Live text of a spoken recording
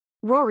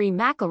Rory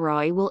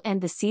McIlroy will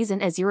end the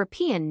season as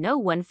European No.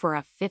 1 for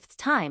a fifth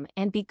time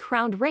and be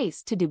crowned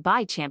Race to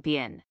Dubai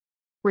champion,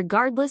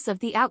 regardless of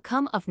the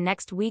outcome of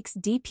next week's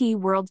DP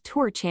World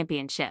Tour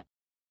Championship.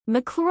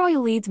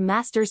 Mcllroy leads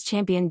Masters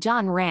champion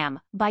Jon Rahm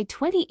by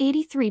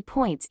 83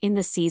 points in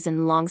the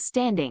season-long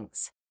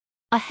standings,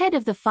 ahead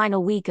of the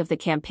final week of the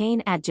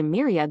campaign at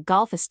Jumeriah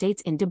Golf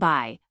Estates in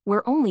Dubai,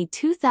 where only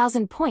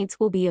 2,000 points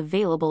will be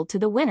available to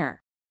the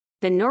winner.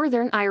 The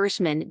Northern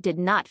Irishman did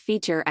not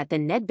feature at the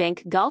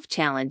Nedbank Golf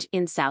Challenge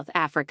in South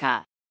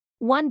Africa,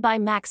 won by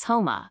Max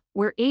Homa,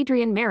 where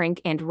Adrian Meronk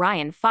and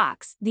Ryan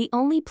Fox, the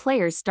only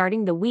players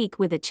starting the week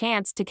with a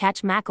chance to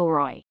catch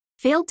McIlroy,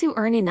 failed to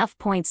earn enough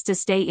points to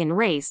stay in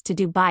Race to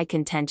Dubai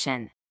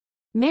contention.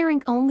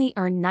 Meronk only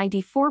earned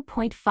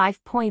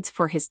 94.5 points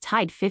for his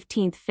tied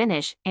 15th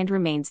finish and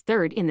remains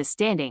third in the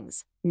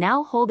standings,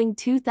 now holding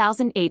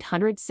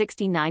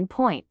 2,869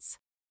 points.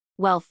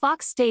 While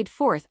Fox stayed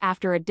fourth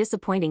after a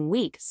disappointing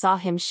week saw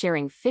him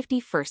sharing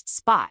 51st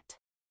spot.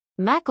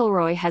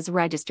 McIlroy has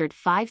registered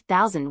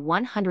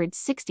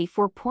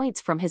 5,164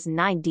 points from his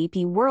 9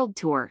 DP World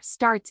Tour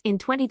starts in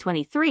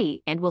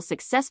 2023 and will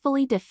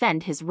successfully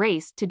defend his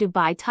Race to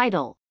Dubai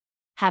title,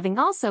 having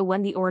also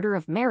won the Order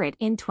of Merit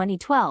in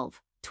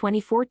 2012,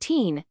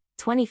 2014,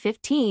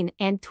 2015,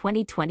 and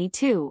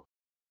 2022.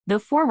 The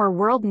former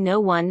World No.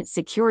 1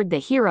 secured the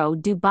Hero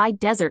Dubai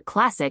Desert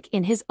Classic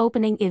in his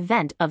opening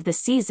event of the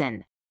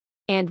season,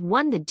 and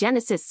won the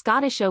Genesis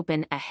Scottish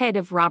Open ahead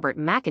of Robert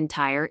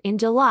McIntyre in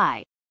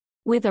July,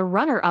 with a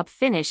runner-up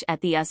finish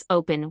at the US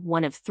Open,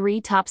 one of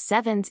 3 top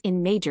 7s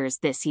in majors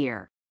this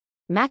year.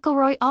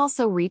 McIlroy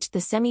also reached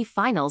the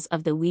semi-finals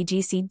of the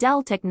WGC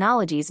Dell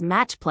Technologies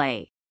Match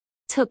Play,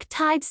 took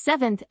tied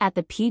 7th at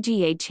the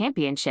PGA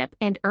Championship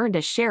and earned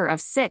a share of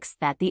 6th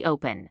at the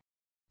Open,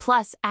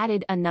 plus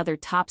added another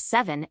top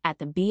 7 at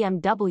the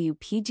BMW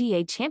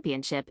PGA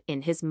Championship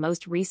in his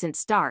most recent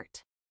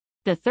start.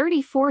 The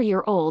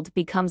 34-year-old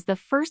becomes the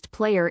first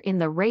player in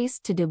the Race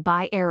to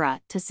Dubai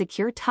era to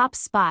secure top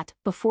spot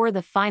before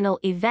the final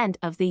event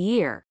of the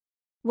year,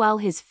 while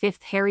his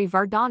 5th Harry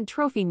Vardon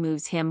Trophy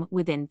moves him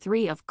within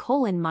 3 of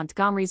Colin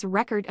Montgomery's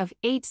record of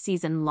 8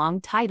 season-long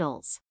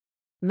titles.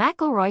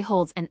 McIlroy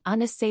holds an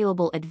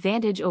unassailable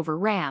advantage over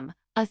Rahm,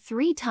 a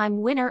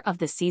 3-time winner of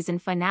the season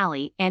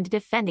finale and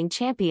defending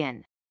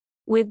champion,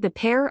 with the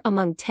pair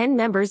among 10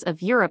 members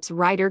of Europe's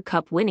Ryder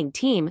Cup winning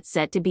team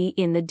set to be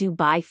in the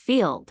Dubai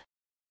field.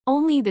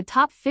 Only the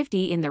top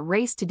 50 in the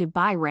Race to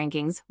Dubai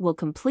rankings will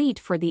compete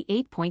for the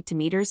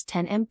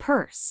 8.2m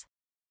purse,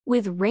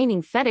 with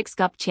reigning FedEx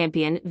Cup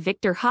champion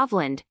Viktor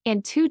Hovland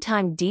and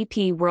 2-time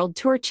DP World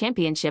Tour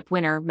Championship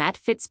winner Matt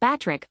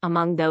Fitzpatrick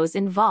among those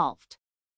involved.